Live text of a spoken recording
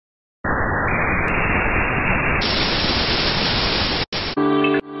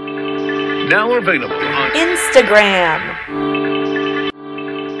Now available on Instagram.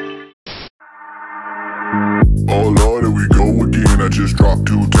 Oh Lord, here we go again. I just dropped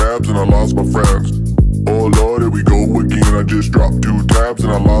 2 tabs and I lost my friends. Oh Lord, here we go again. I just dropped 2 tabs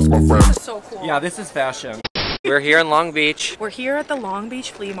and I lost my friends. So cool. Yeah, this is fashion. We're here in Long Beach. We're here at the Long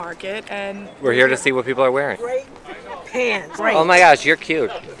Beach Flea Market and We're here to see what people are wearing. great pants. Great. Oh my gosh, you're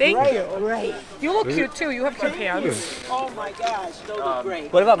cute. Thank you. Right. You look cute too. You have cute pants. Oh my gosh, those look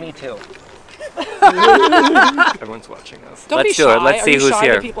great. What about me too? Everyone's watching us. Don't Let's be do shy. it. Let's see Are you who's shy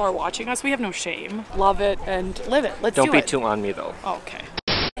here. that people are watching us? We have no shame. Love it and live it. Let's do it. Don't be too on me though. Okay.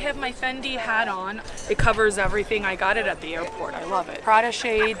 I have my Fendi hat on. It covers everything. I got it at the airport. I love it. Prada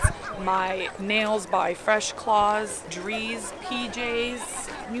shades, my nails by Fresh Claws, Drees,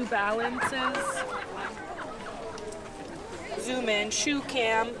 PJs, New Balances. Zoom in, shoe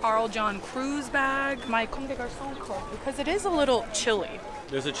cam, Carl John Cruise bag, my Comme des Garçons coat because it is a little chilly.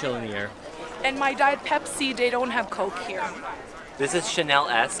 There's a chill in the air. And my Diet Pepsi, they don't have Coke here. This is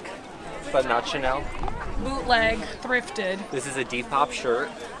Chanel-esque, but not Chanel. Bootleg, thrifted. This is a Depop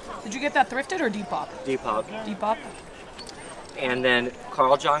shirt. Did you get that thrifted or Depop? Depop. Depop. And then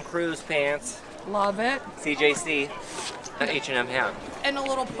Carl John Cruise pants. Love it. CJC. An H&M hat. And a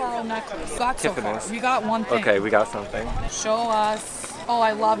little pearl necklace. Got so far. Tiffany's. We got one thing. Okay, we got something. Show us. Oh,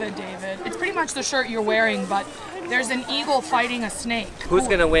 I love it, David. It's pretty much the shirt you're wearing, but there's an eagle fighting a snake. Who's Ooh.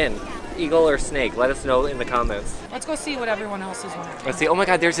 gonna win? Eagle or snake? Let us know in the comments. Let's go see what everyone else is wearing. Let's see. Oh my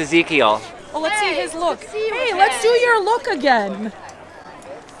god, there's Ezekiel. Oh, let's see his look. Hey, let's do your look again.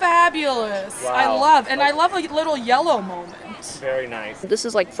 Fabulous. Wow. I love, and I love a little yellow moment. Very nice. This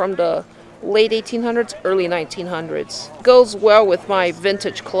is like from the late 1800s, early 1900s. Goes well with my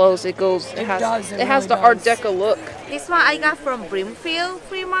vintage clothes. It has really the Art does. Deco look. This one I got from Brimfield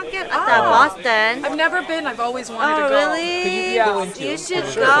Flea Market at Boston. I've never been. I've always wanted to Oh, go. really? Could you Yeah. go into? You should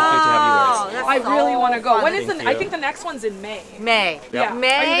I'm sure go. it's okay to have you guys. I really want to go. When is Thank the? I you. think the next one's in May. May. Yeah.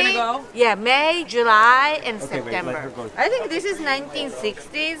 May. Are you gonna go? Yeah, May, July, and Okay, wait, September. let her go. I think this is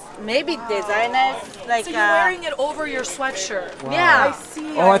 1960s. Maybe designers like. So you're wearing it over your sweatshirt. Yeah. I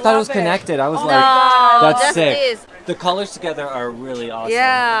see. Oh, I thought it was love connected. I was Oh like, my that's just sick. this. The colors together are really awesome.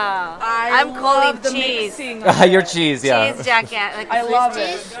 Yeah. I'm calling the cheese. mixing of Your it. cheese, yeah. Cheese jacket. Like I Swiss love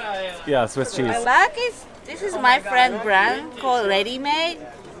cheese. it. Yeah, Swiss cheese. Black is. This is my friend brand called Ready Made.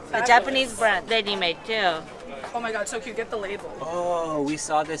 A Japanese brand, Ready Made too. Oh my god, so cute. Get the label. Oh, we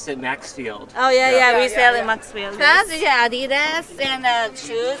saw this at Maxfield. Oh yeah, we sell yeah. in Maxfield. Pants is Adidas and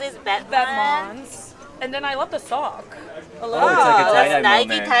shoes is Batman. Batmans. And then I love the sock. A little Oh, it's like a Oh, tie-dye that's Nike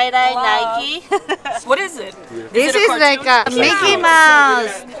moment. tie-dye Wow. Nike. What is it? This it a is cartoon? like a Mickey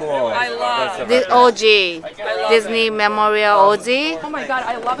Mouse. Cool. I love This OG. Disney Memorial OG. Oh my god,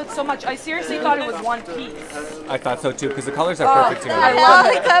 I love it so much. I seriously thought it was one piece. I thought so too, because the colors are perfect too. I love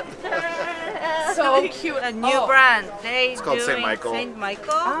it. So cute. A new brand. It's called Saint Michael. Saint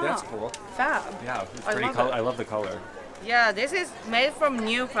Michael. That's cool. Fab. Yeah, it's I pretty love cool. it. I love the color. Yeah, this is made from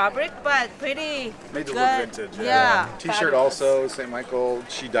new fabric, but pretty Made to good. look vintage. Yeah. T-shirt also, St. Michael.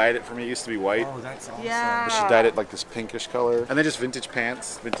 She dyed it for me. It used to be white. Oh, that's awesome. Yeah. But she dyed it like this pinkish color. And then just vintage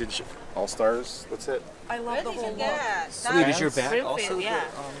pants, vintage All-Stars. That's it. I love the whole look. Sweet, is your bag Springfield, also? yeah.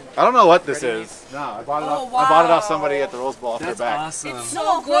 I don't know what this is. No, I bought it Oh, off. I bought it off wow. somebody at the Rose Bowl off their That's back. awesome. It's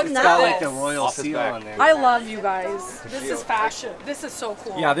so good It's got like now. the royal Off his seal back. on there. I love you guys. This is fashion. This is so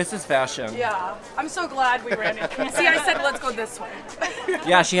cool. Yeah, this is fashion. Yeah. I'm so glad we ran it. See, I said let's go this way.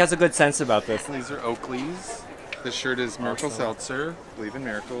 Yeah, she has a good sense about this. These are Oakley's. This shirt is Miracle Seltzer. Believe in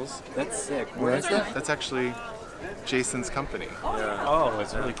miracles. That's sick. Where is that? That's actually Jason's company. Oh,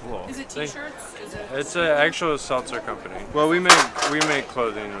 it's really cool. Is it t-shirts? Is it? It's an actual seltzer company. Well, we make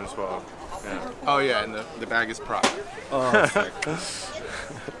clothing as well. Yeah. Oh yeah, and the bag is prop. Oh, sick.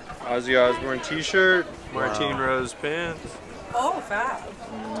 Ozzy Osbourne T-shirt, Martine Rose pants, Oh, fab.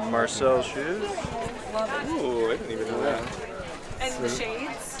 Marcel shoes. Love it. Ooh, I didn't even know that. And the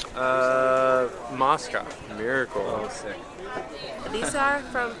shades? Moscow Miracle. Oh, sick. These are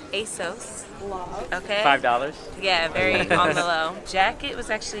from ASOS. Love. Okay. $5. Yeah, very on the low. Jacket was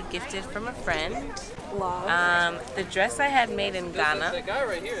actually gifted from a friend. Love. The dress I had made in Ghana.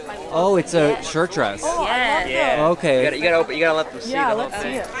 Oh, it's a shirt dress. Yeah. Okay. You gotta let them see Yeah, the let's whole see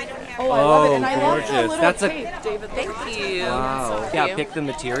thing. it. Oh, I love it. And I love gorgeous. the little That's a- tape, David. Thank you. Wow. Thank Yeah, you. pick the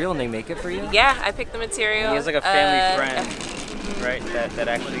material and they make it for you? Yeah, I picked the material. He has like a family friend, right? That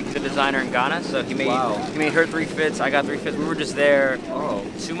actually, he's a designer in Ghana, so he made her 3 fits. I got 3 fits. We were just there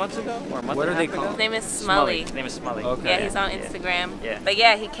 2 months ago or a month. What and are a they half ago? called? His name is Smully. His name is Smully. Okay. Yeah, he's on Instagram. Yeah. But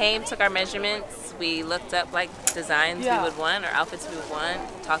yeah, he came, took our measurements. We looked up like designs we would want or outfits we would want.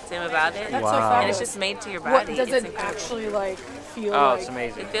 Talked to him about it. That's so Wow. fabulous. And it's just made to your What body. does It's it incredible. actually like feel Oh, like it's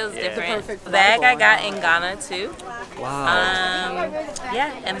amazing. It feels Yeah. different. perfect The bag I vibe got going in Ghana too. Wow.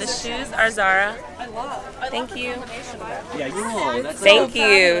 Yeah, and the shoes are Zara. Thank you. Yeah, cool. That's Thank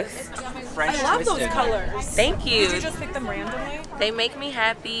you. French I love those twisted. colors. Thank you. Did you just pick them randomly? They make me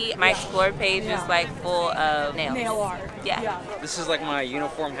happy. My explore page is like full of nails. Nail art. Yeah. This is like my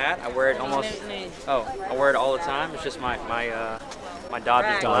uniform hat. I wear it almost. Oh, I wear it all the time. It's just my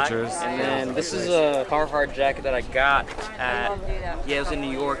Dodgers black. Dodgers. And then this is a Carhartt jacket that I got at. Yeah, it was in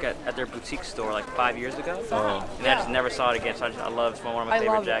New York at their boutique store like 5 years ago. Oh. And I just never saw it again. So I love it's one of my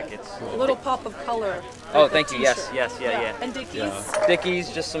favorite jackets. A little pop of color. Oh, Like thank the you. Yes, t-shirt. yes, yeah. And Dickies. Yeah. Dickies,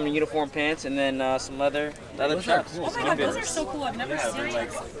 just some uniform pants, and then some leather chaps. Oh my god, those are so cool. I've never seen them.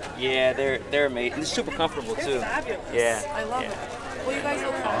 Yeah, they're amazing. They're super comfortable too. They're fabulous. Yeah. I love it. Well, you guys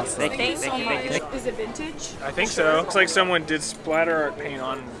look fabulous. Thank you, so much. Is it vintage? I think so. Looks like someone did splatter art paint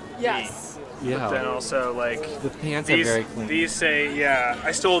on Yes. me. But then Yeah. also like The pants are very clean. these say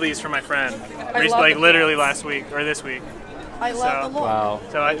I stole these from my friend. love Like the literally last week or this week. I love the look. Wow.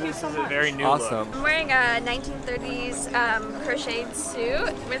 So this is a very new look. Awesome. I'm wearing a 1930s crocheted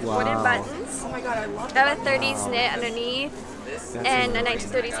suit with Wow. wooden buttons. Oh my god, I love I have a 30s knit underneath and a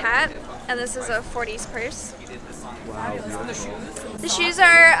 1930s hat. And this is a 40s purse. The shoes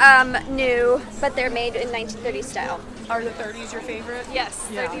are new, but they're made in 1930s style. Are the 30s your favorite? Yes,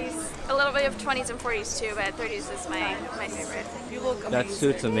 Yeah. 30s. A little bit of 20s and 40s too, but 30s is my favorite. You look amazing. That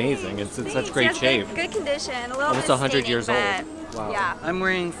suit's amazing. It's in such Yeah, great it's shape. Good condition. A little Almost bit 100 staining, years old. but Wow. Yeah. I'm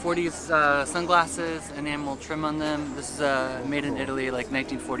wearing 40s sunglasses, enamel trim on them. This is made in Italy, like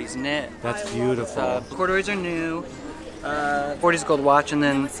 1940s knit. That's beautiful. Corduroys are new. 40s gold watch, and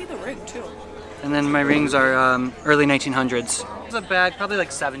then Let's see the ring too. my rings are early 1900s. It's a bag, probably like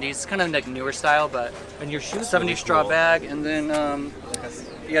 70s, kind of like newer style, but And your shoes 70s really straw cool. bag, and then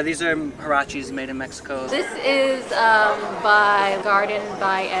yeah, these are Hirachis made in Mexico. This is by Garden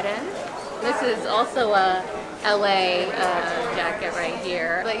by Eden. This is also a LA jacket right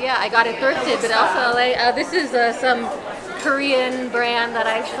here. But yeah, I got it thrifted, but also LA. This is some Korean brand that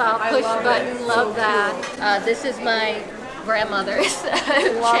I saw, Push Button, love that. This is my grandmother's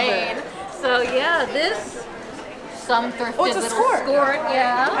chain. So yeah, this, some thrifted it's a little skirt.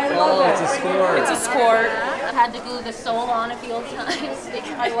 yeah. I love it. It's a skirt. It's a skirt. I had to glue the sole on a few times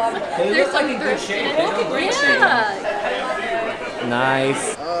because I love it. They there's look like some in good thrifted. shape. They look in great Yeah.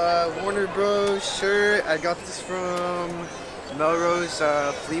 Nice. Warner Bros. Shirt. I got this from Melrose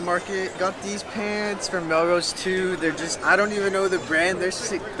Flea Market. Got these pants from Melrose too. They're just, I don't even know the brand. There's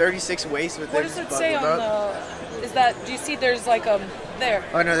 36 waist, but What they're does just it say on buckled up. the? Is that? Do you see? There's like there.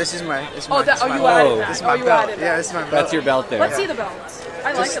 Oh no, this is my. This is Oh, my, that, this is my you belt. added that. This is Oh, my you belt. added Yeah, that. this is my belt. That's your belt there. Let's see the belt.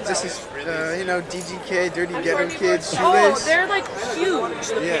 I like the belt. This is, you know, DGK, Dirty Ghetto Kids Oh, shoelace. they're like huge.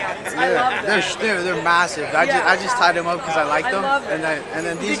 The pants. I love them. They're massive. I just tied them up because I like them. love it. And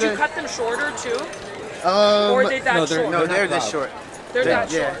then these Did you cut them shorter too? or Or they that short? No, they're this short. They're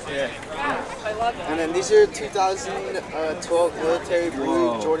that Yeah, short. yeah. I love it. And then these are 2012 military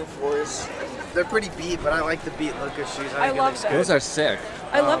blue Jordan 4s. They're pretty beat, but I like the beat look of shoes. I love that. Those are sick.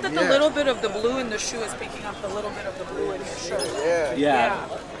 I love that the yeah. little bit of the blue in the shoe is picking up the little bit of the blue in your shirt. Yeah. Yeah.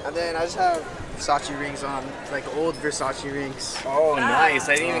 And then I just have Versace rings on, like old Versace rings. Oh, nice.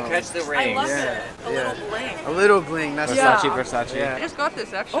 I didn't even catch the rings. I love Yeah, it. A little bling. A little bling. That's Versace. Yeah. I just got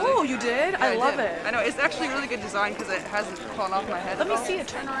this actually. Oh, you did? I love did. it. I know, it's actually a really good design because it hasn't fallen off my head. Let at me all. see it.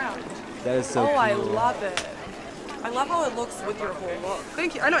 Turn around. That is so Oh, cool. I love it. I love how it looks with your whole look.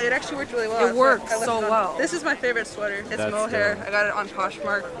 Thank you. I know, it actually worked really well. It works I left so it on. well. This is my favorite sweater. It's That's mohair. dope. I got it on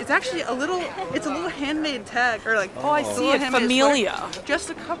Poshmark. It's actually a little handmade tag, or like, Oh, I it's a see little it. handmade Familia. sweater.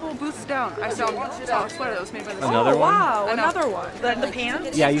 Just a couple booths down, I saw a sweater that was made by this. Another Oh, one? wow. I know. Another one. The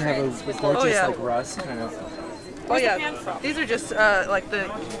pants? Yeah, you have a gorgeous yeah. like rust kind of. Oh Where's the yeah, pants from? these are just like the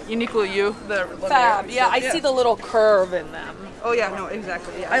Uniqlo U. The Fab. Yeah, I see the little curve in them. Oh yeah, no,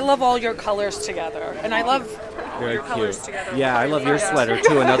 exactly. Yeah. I love all your colors together. And I love Very your colors cute. together. Yeah, I love your sweater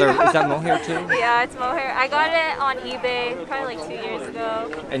too. Another, is that mohair too? Yeah, it's mohair. I got it on eBay probably like 2 years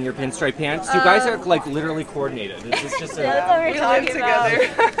ago. And your pinstripe pants? You guys are like literally coordinated. This is just Yeah, that's what a. we're talking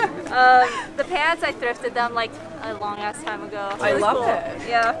about. The pants, I thrifted them like a long ass time ago. I Really love cool. it.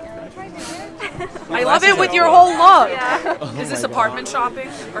 Yeah. I love it with your whole look. Yeah. Is this my God. apartment shopping?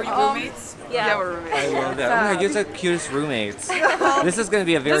 Are you roommates? Yeah. We're roommates. I love that. Oh my God, you're the cutest roommates. This is going to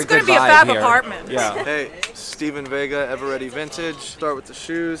be a very This is good gonna be a vibe fab here. apartment. Yeah. Hey, Steven Vega, Ever Ready Vintage. Start with the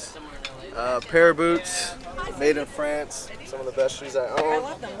shoes. Pair of boots, made in France. Some of the best shoes I I own.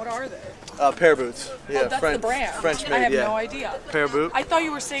 love them. What are they? Pair of boots. Yeah, Oh, that's French, the brand. French made. I have yeah. no idea. Pair of boot. I thought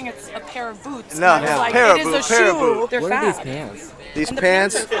you were saying it's a pair of boots. No, I was no, like, pair of it is boot, a pair of shoe. boot. They're What fab. are these pants? These And the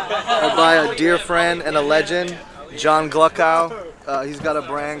pants pants are fab. are by a dear friend and a legend. John Gluckow. He's got a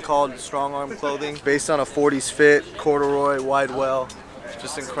brand called Strong Arm Clothing, based on a 40s fit, corduroy, wide well.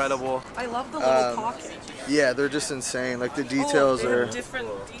 Just incredible. I love the little pocket. Yeah, they're just insane. Like the details are. Different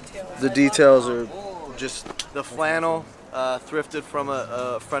details. The details are just the flannel. Thrifted from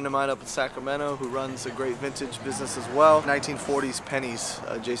a friend of mine up in Sacramento who runs a great vintage business as well. 1940s pennies,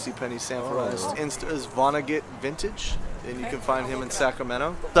 J.C. Penney sanforized. Insta is Vonnegut Vintage, and you can find him in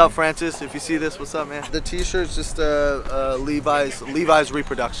Sacramento. What's up, Francis? If you see this, what's up, man? The T-shirt's just Levi's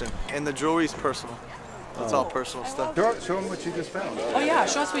reproduction, and the jewelry's personal. It's all personal stuff. Show them what you just found. Oh yeah,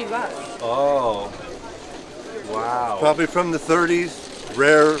 show us what you got. Oh, wow. Probably from the 30s.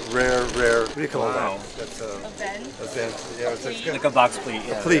 Rare. What do you call that? That's a vent. Yeah, it's like a box pleat.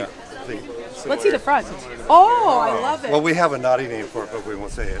 Yeah. A pleat. Let's see the front. Oh, I love it. Well, we have a naughty name for it, but we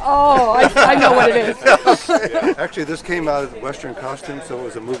won't say it. Oh, I know what it is. Actually, this came out of Western costume, so it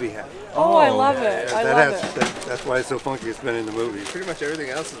was a movie hat. Oh, I love it. That's why it's so funky. It's been in the movie. Pretty much everything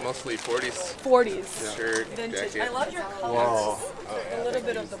else is mostly 40s. 40s. Shirt, vintage. jacket. I love your colors. Wow. A little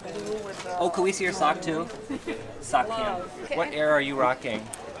bit of the blue with the... Oh, can we see your sock too? Sock cam. Okay. What era are you rocking?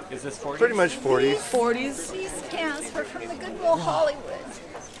 Is this 40s? Pretty much 40s. 40s. These pants were from the Goodwill Hollywood.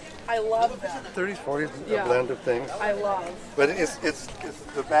 I love that. 30s, 40s, Yeah. a blend of things. I love. But it's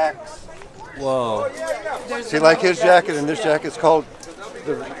the backs. Whoa. See, like his jacket and this jacket's called,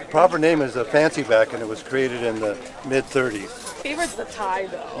 the proper name is a fancy back, and it was created in the mid-30s. Favorite's the tie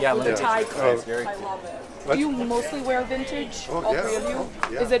though. Yeah, with the tie clip. very I love it. What? Do you mostly wear vintage? Oh, all yeah. three of you?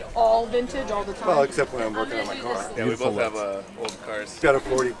 Yeah. Is it all vintage all the time? Well, except when I'm working on my car. Yeah, we both have old cars. It's got a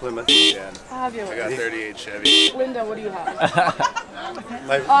 40 Plymouth. Yeah. Have you? I got 38 Chevy. Linda, what do you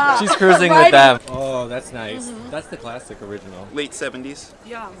have? She's cruising with them. Oh, that's nice. That's the classic original. Late 70s.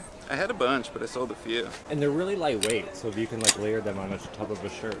 Yum. I had a bunch, but I sold a few. And they're really lightweight, so if you can like layer them on the top of a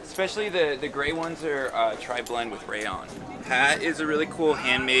shirt. Especially the gray ones are tri-blend with rayon. Hat is a really cool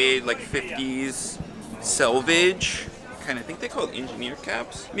handmade, like 50s selvage. Kind of think they call it engineer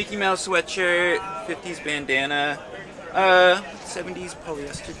caps. Mickey Mouse sweatshirt, 50s bandana, 70s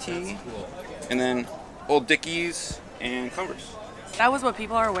polyester tee, and then old Dickies and Converse. That was what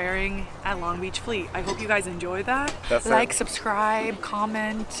people are wearing at Long Beach Fleet. I hope you guys enjoyed that. Like, subscribe,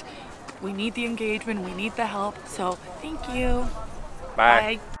 comment. We need the engagement, we need the help. So thank you.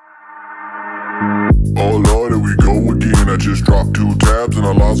 Bye. Oh Lord, here we go again. I just dropped 2 tabs and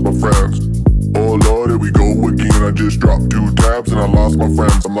I lost my friends. Oh Lord, here we go again. I just dropped 2 tabs and I lost my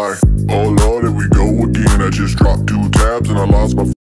friends. I'm like, oh Lord, here we go again. I just dropped 2 tabs and I lost my friends.